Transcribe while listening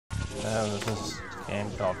There's this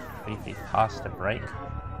game called Creepypasta Break.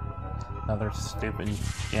 Another stupid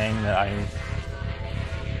game that I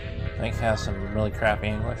think has some really crappy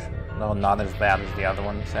English. Though not as bad as the other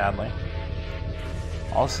one, sadly.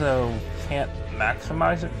 Also, can't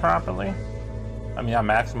maximize it properly. I mean, I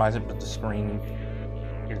maximize it, but the screen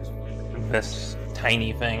is this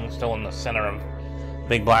tiny thing still in the center of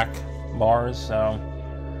big black bars, so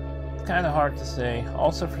it's kind of hard to see.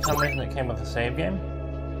 Also, for some reason, it came with a save game.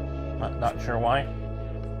 Not sure why.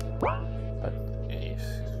 But,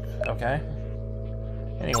 okay.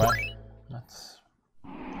 Anyway, let's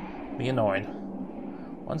be annoyed.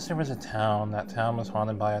 Once there was a town. That town was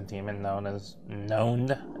haunted by a demon known as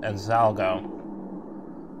Zalgo.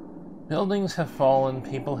 Buildings have fallen,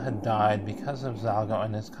 people had died because of Zalgo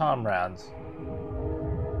and his comrades.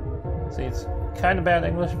 See, it's kind of bad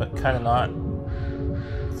English, but kind of not.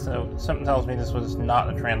 So, something tells me this was not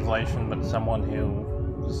a translation, but someone who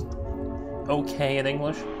was okay at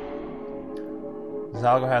English.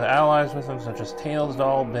 Zalgo had allies with him, such as Tails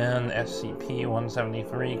Doll, Ben,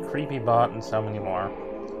 SCP-173, Creepybot, and so many more.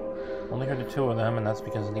 Only heard of 2 of them, and that's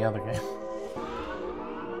because of the other game.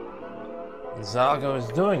 Zalgo is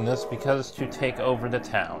doing this because to take over the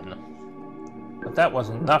town. But that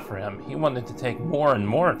wasn't enough for him. He wanted to take more and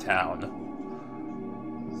more town.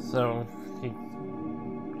 So, he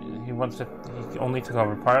only took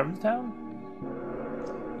over part of the town?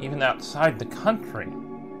 Even outside the country.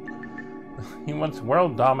 He wants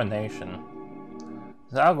world domination.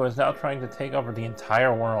 Zalgo is now trying to take over the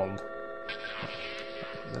entire world.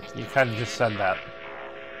 You kind of just said that.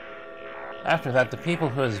 After that, the people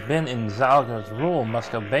who has been in Zalgo's rule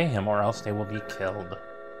must obey him or else they will be killed.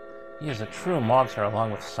 He is a true monster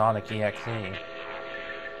along with sonic.exe.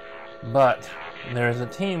 But there is a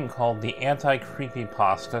team called the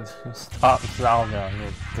Anti-Creepypasta to stop Zalgo.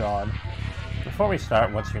 Oh god. Before we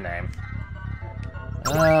start, what's your name?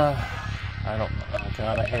 I don't know. Oh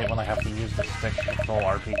god, I hate it when I have to use the stick to control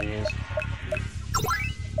RPGs.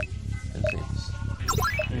 It's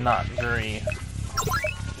not very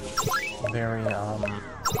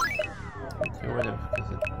intuitive,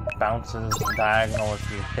 because it bounces diagonal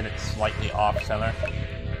if you hit it slightly off-center.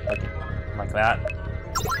 Like that.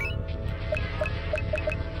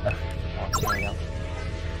 Oh, there we go.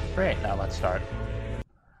 Great, now let's start.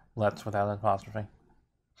 Let's without an apostrophe.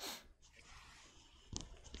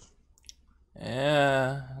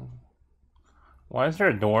 Yeah. Why is there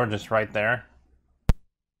a door just right there?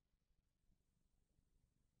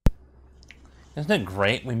 Isn't it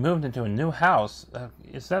great? We moved into a new house.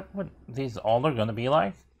 Is that what these all are going to be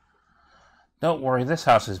like? Don't worry, this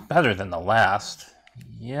house is better than the last.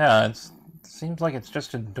 Yeah, it seems like it's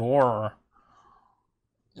just a door.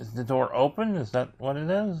 Is the door open? Is that what it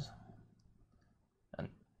is?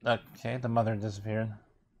 Okay, the mother disappeared.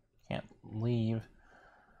 Can't leave.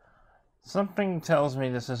 Something tells me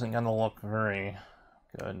this isn't going to look very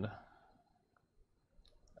good.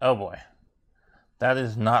 Oh boy. That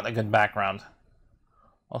is not a good background.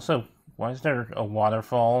 Also, why is there a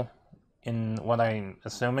waterfall in what I'm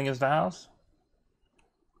assuming is the house?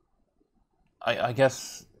 I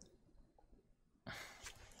guess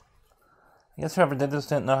whoever did this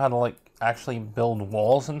didn't know how to, like, actually build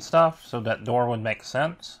walls and stuff, so that door would make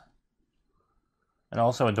sense. And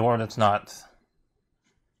also a door that's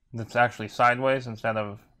actually sideways instead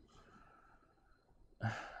of...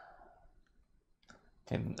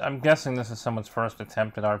 Okay, I'm guessing this is someone's first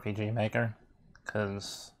attempt at RPG Maker.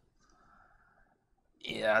 Because,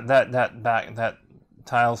 yeah, that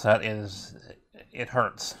tile set it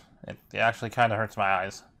hurts. It actually kind of hurts my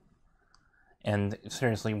eyes. And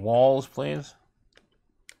seriously, walls, please.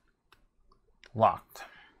 Locked.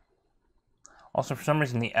 Also, for some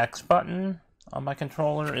reason, the X button on my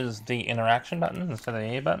controller is the interaction button instead of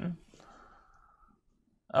the A button.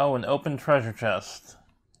 Oh, an open treasure chest.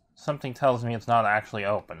 Something tells me it's not actually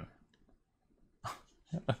open.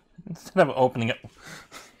 Instead of opening it,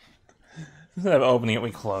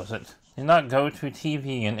 we close it. Do not go to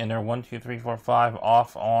TV and enter 12345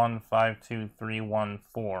 off on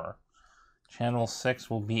 52314. Channel 6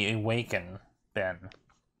 will be awaken, Ben.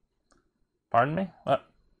 Pardon me? What?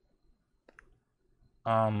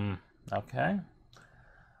 Okay.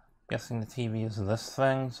 Guessing the TV is this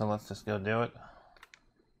thing, so let's just go do it.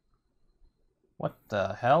 What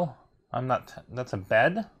the hell? That's a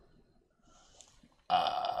bed?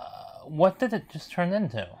 What did it just turn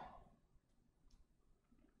into?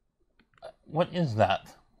 What is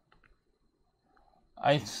that?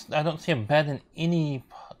 I don't see a bed in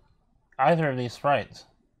either of these sprites.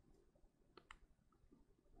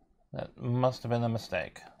 That must have been a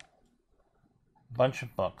mistake. Bunch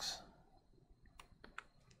of books.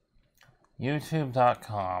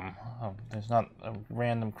 YouTube.com. Oh, there's not a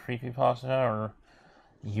random creepypasta or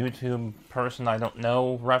YouTube person I don't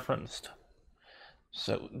know referenced.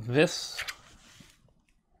 So this,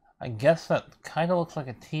 I guess that kind of looks like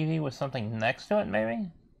a TV with something next to it, maybe?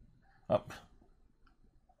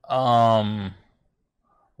 Oh.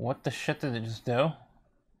 What the shit did it just do?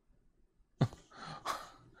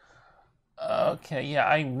 Okay, yeah,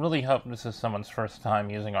 I really hope this is someone's first time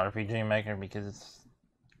using RPG Maker because it's...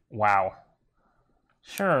 Wow.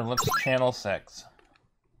 Sure, let's channel 6.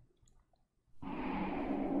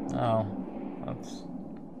 Oh, that's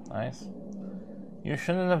nice. You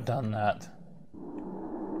shouldn't have done that.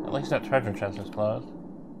 At least that treasure chest is closed.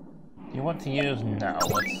 Do you want to use... No,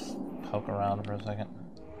 let's poke around for a second.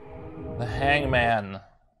 The Hangman.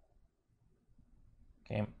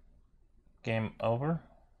 Game over?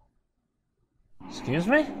 Excuse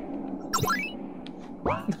me?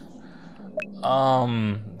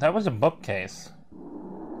 That was a bookcase.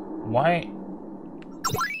 Why?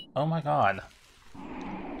 Oh my god.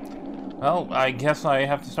 Well, I guess I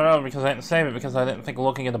have to start over because I didn't save it because I didn't think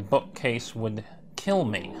looking at a bookcase would kill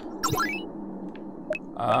me.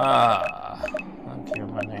 I'll keep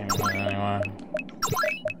my name anyway.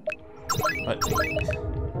 But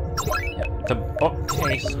yeah, the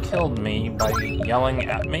bookcase killed me by yelling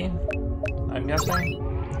at me, I'm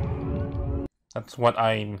guessing. That's what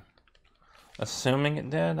I'm assuming it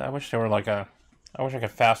did. I wish there were like a... I wish I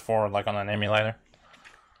could fast forward like on an emulator.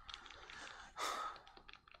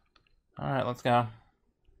 Alright, let's go.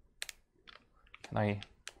 Can I...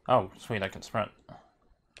 Oh, sweet, I can sprint.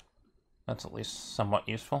 That's at least somewhat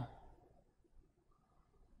useful.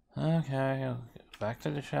 Okay, back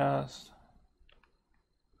to the chest.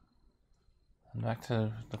 And back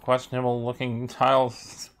to the questionable looking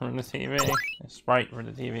tiles from the TV. Sprite for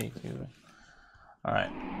the TV, excuse me.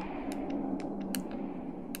 Alright.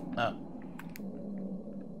 Oh.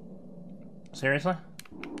 Seriously?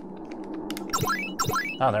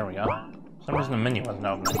 Oh, there we go. For some reason the menu wasn't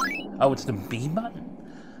opening. Oh, it's the B button?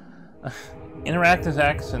 Interact is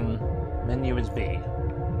X and menu is B.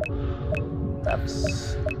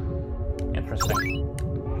 That's interesting.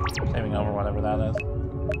 Saving over whatever that is.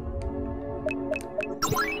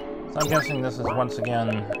 So I'm guessing this is once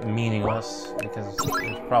again meaningless because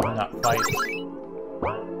there's probably not fights.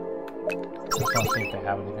 Just don't seem to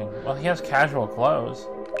have anything. Well, he has casual clothes.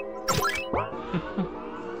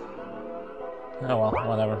 Oh well,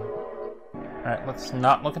 whatever. Alright, let's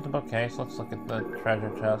not look at the bookcase, let's look at the treasure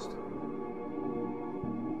chest.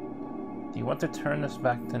 Do you want to turn this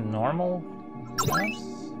back to normal? Yes?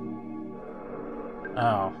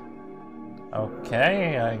 Oh.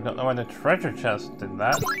 Okay, I don't know why the treasure chest did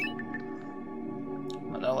that.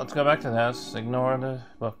 But no, let's go back to this. Ignore the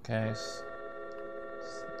bookcase.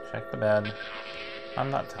 Check the bed. I'm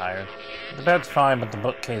not tired. The bed's fine, but the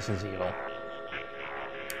bookcase is evil.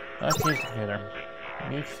 Let's use the computer.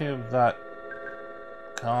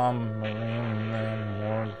 YouTube.com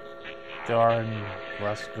Marine Morgard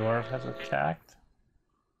Westgorf has attacked.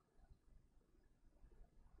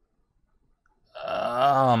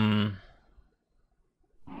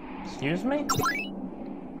 Excuse me?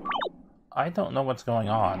 I don't know what's going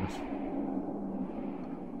on.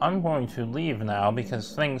 I'm going to leave now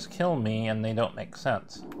because things kill me and they don't make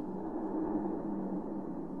sense.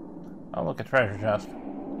 Oh, look, a treasure chest.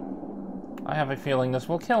 I have a feeling this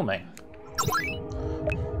will kill me.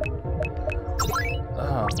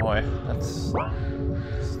 Oh boy, this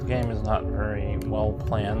game is not very well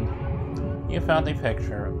planned. You found a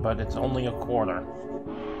picture, but it's only a quarter.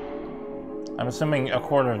 I'm assuming a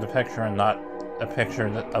quarter of the picture and not a picture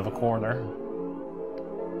of a quarter.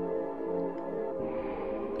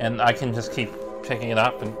 And I can just keep picking it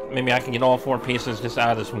up, and maybe I can get all 4 pieces just out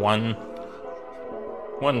of this one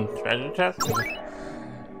treasure chest.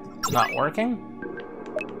 It's not working.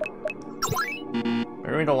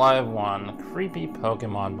 Buried Alive 1. Creepy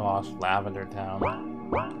Pokemon boss, Lavender Town.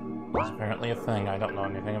 It's apparently a thing I don't know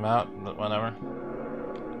anything about, but whatever.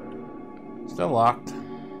 Still locked.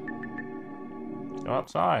 Go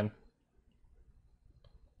outside.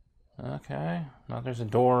 Okay. Now there's a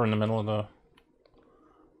door in the middle of the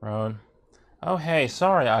road. Oh hey,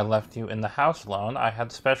 sorry I left you in the house alone. I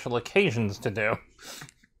had special occasions to do.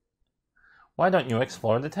 Why don't you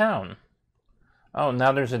explore the town? Oh,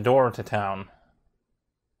 now there's a door to town.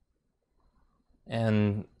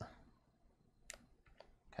 And...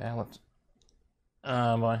 okay, let's...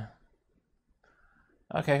 oh boy.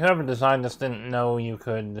 Okay, whoever designed this didn't know you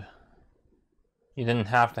could... you didn't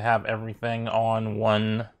have to have everything on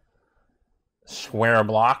one square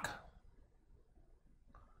block.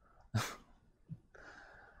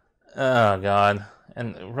 Oh god.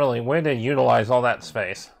 And really, way to utilize all that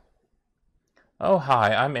space. Oh,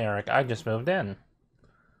 hi, I'm Eric. I just moved in.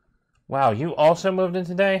 Wow, you also moved in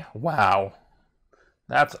today? Wow.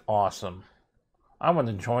 That's awesome. I want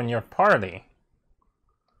to join your party.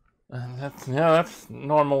 That's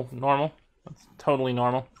normal. That's totally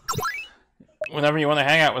normal. Whenever you want to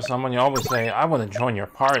hang out with someone, you always say, I want to join your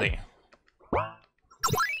party.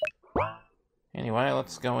 Anyway,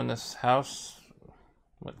 let's go in this house.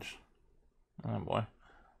 Which... oh boy.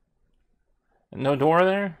 No door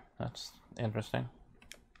there? That's interesting.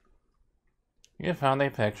 You found a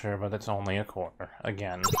picture, but it's only a quarter.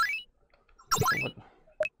 Again. What?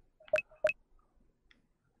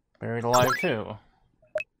 Buried alive too.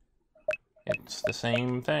 It's the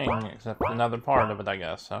same thing, except another part of it, I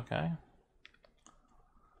guess. Okay.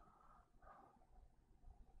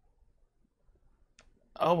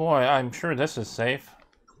 Oh boy, I'm sure this is safe.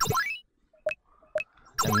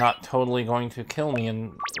 And not totally going to kill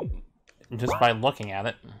me just by looking at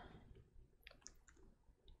it.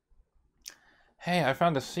 Hey, I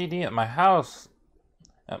found a CD at my house.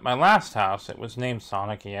 At my last house, it was named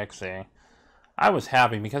Sonic.exe. I was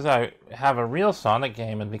happy because I have a real Sonic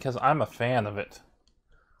game and because I'm a fan of it.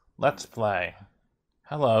 Let's play.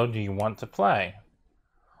 Hello, do you want to play?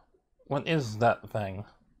 What is that thing?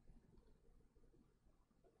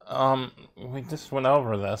 We just went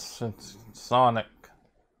over this. It's Sonic.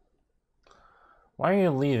 Why are you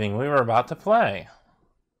leaving? We were about to play.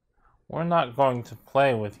 We're not going to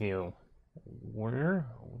play with you.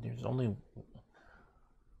 There's only...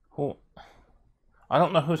 who? I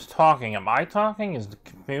don't know who's talking. Am I talking? Is the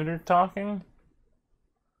computer talking?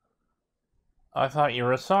 I thought you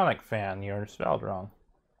were a Sonic fan. You're spelled wrong.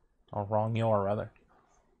 Or wrong, rather.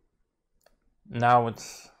 Now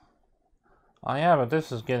it's... oh yeah, but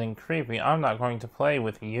this is getting creepy. I'm not going to play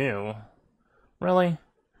with you. Really?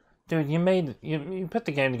 Dude, you put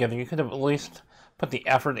the game together. You could have at least put the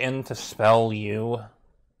effort in to spell you.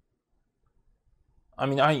 I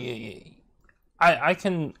mean, I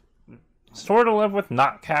can sort of live with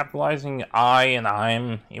not capitalizing I and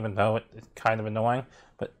I'm, even though it's kind of annoying.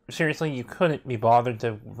 But seriously, you couldn't be bothered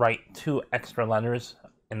to write 2 extra letters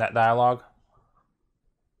in that dialogue.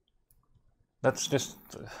 That's just...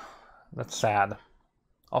 that's sad.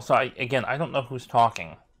 Also, again, I don't know who's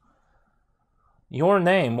talking. Your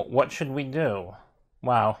name, what should we do?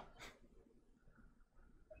 Wow.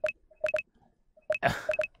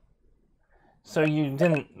 So you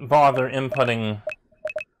didn't bother inputting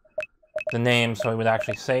the name so it would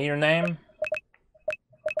actually say your name?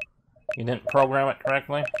 You didn't program it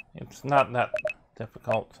correctly? It's not that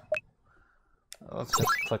difficult. Let's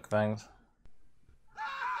just click things.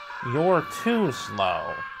 You're too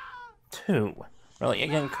slow. 2. Really,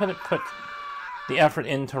 again, couldn't put the effort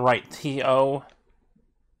in to write T-O.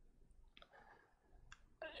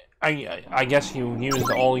 I guess you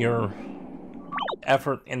used all your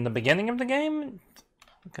effort in the beginning of the game?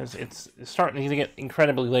 Because it's starting to get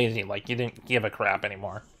incredibly lazy, like you didn't give a crap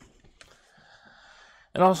anymore.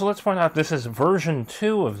 And also, let's point out this is version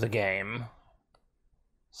 2 of the game.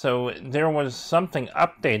 So there was something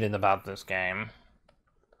updated about this game.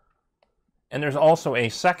 And there's also a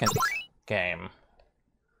second game.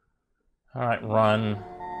 Alright, run.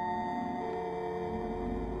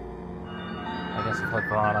 I guess I clicked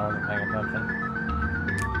run, I wasn't paying attention.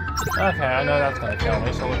 Okay, I know that's gonna kill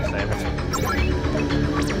me, so let's save it.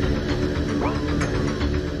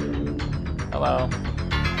 Hello.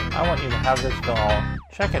 I want you to have this doll.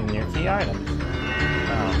 Check it in your key items.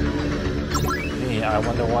 Oh. Gee, I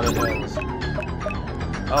wonder what it is.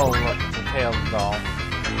 Oh, look, it's a Tails doll.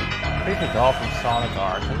 Creepy doll from Sonic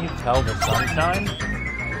R. Can you tell the sunshine?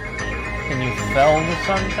 Can you fell the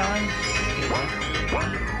sunshine?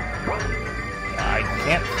 I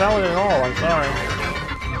can't fell it at all, I'm sorry.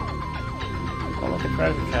 Oh, look at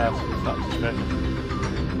treasure chest. It's not suspicious.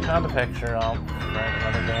 Found a picture. I'll write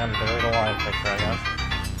another damn buried alive picture, I guess.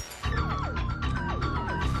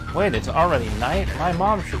 Wait, it's already night? My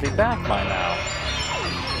mom should be back by now.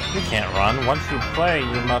 You can't run. Once you play,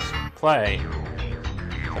 you must play.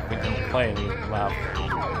 If we didn't play, we left.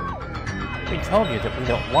 We told you that we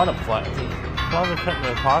don't want to play. Well, we put in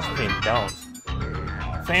the apostrophe and don't.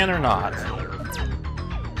 Fan or not.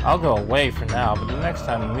 I'll go away for now, but the next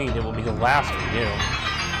time we meet, it will be the last of you.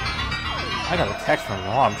 I got a text from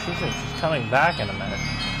Mom. She said she's coming back in a minute.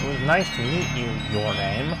 It was nice to meet you, your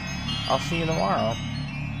name. I'll see you tomorrow.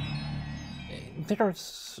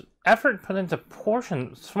 There's effort put into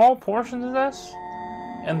small portions of this,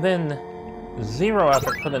 and then 0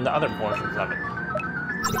 effort put into other portions of it.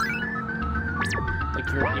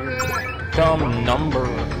 Like your dumb number,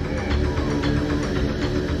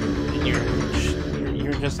 your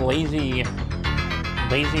just lazy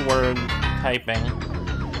word typing.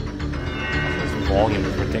 This volume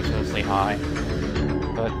is ridiculously high.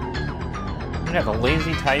 But yeah, the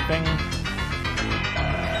lazy typing,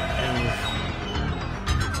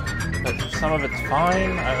 but some of it's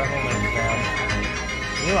fine. I don't understand.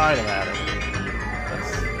 New item added.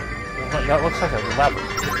 That looks like a lever.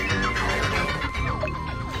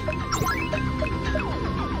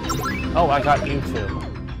 Oh, I got YouTube.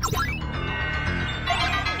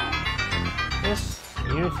 This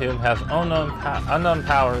YouTube has unknown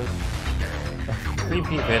powers of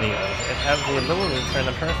creepy videos. It has the ability to turn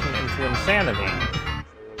a person into insanity.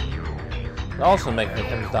 It also makes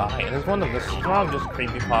victims die. It is one of the strongest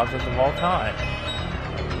creepypastas of all time.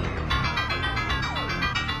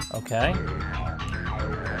 Okay.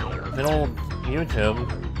 Good old YouTube.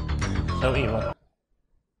 So evil.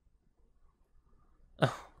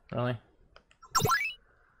 Really?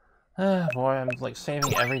 Boy, I'm like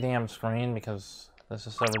saving every damn screen because this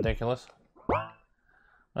is so ridiculous.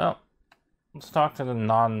 Well, let's talk to the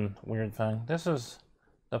non-weird thing. This is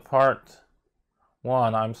the part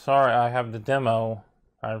 1. I'm sorry, I have the demo.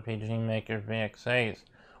 RPG Maker VX8.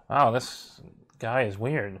 Wow, this guy is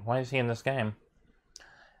weird. Why is he in this game?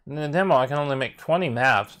 In the demo, I can only make 20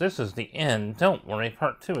 maps. This is the end. Don't worry,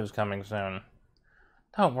 part 2 is coming soon.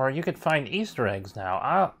 Don't worry, you can find Easter eggs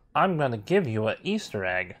now. I'm gonna give you an Easter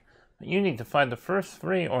egg. But you need to find the first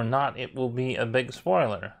 3 or not, it will be a big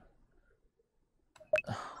spoiler.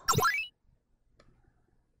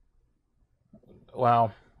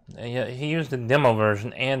 Wow. Yeah, he used the demo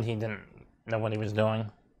version and he didn't know what he was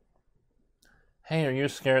doing. Hey, are you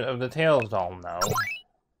scared of the Tails doll? No.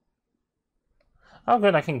 Oh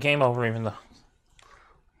good, I can game over even though...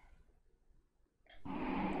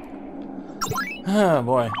 Oh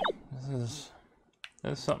boy. This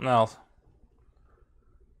is something else.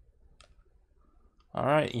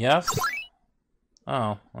 Alright, yes?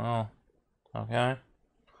 Oh, well, okay.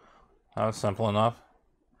 That was simple enough.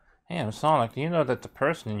 Hey, I'm Sonic. Do you know that the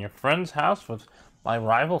person in your friend's house was my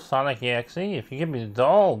rival sonic.exe? If you give me the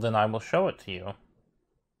doll, then I will show it to you.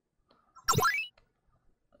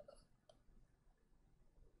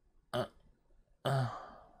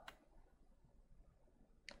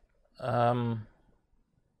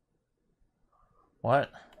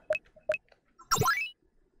 What?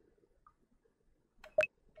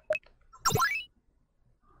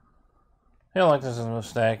 I feel like this is a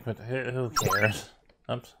mistake, but who cares?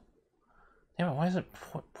 Oops. Damn it, why does it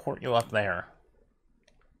port you up there?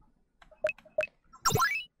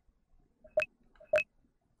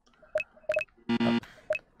 Oh,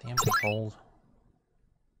 damn controls.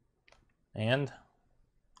 And?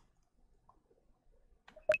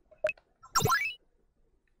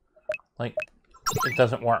 Like, it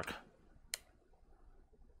doesn't work.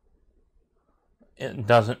 It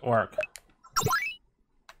doesn't work.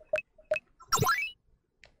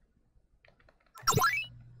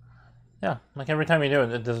 Yeah, like every time you do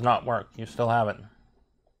it, it does not work. You still have it.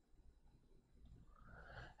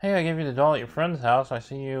 Hey, I gave you the doll at your friend's house. I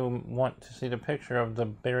see you want to see the picture of the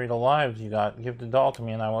buried alive you got. Give the doll to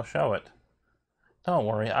me and I will show it. Don't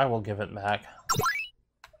worry, I will give it back.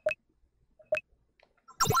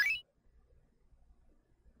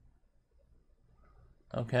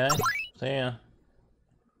 Okay, see ya.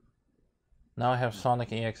 Now I have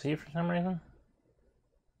sonic.exe for some reason.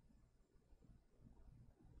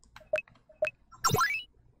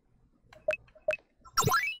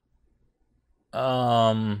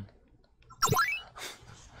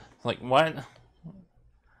 Like, what?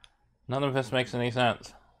 None of this makes any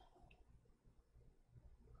sense.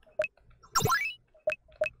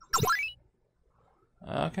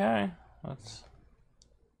 Okay, let's...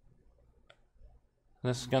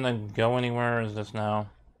 This is gonna go anywhere, or is this now?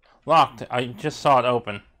 Locked! I just saw it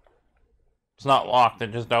open. It's not locked,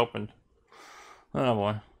 it just opened. Oh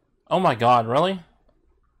boy. Oh my god, really?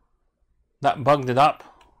 That bugged it up?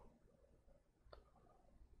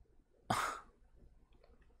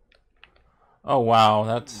 Oh wow,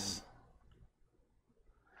 that's...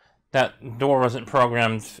 That door wasn't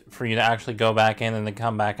programmed for you to actually go back in and then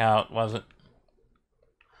come back out, was it?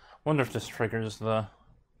 Wonder if this triggers the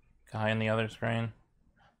guy in the other screen.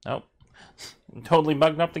 Nope. Totally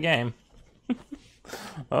bugged up the game.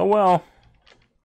 Oh well.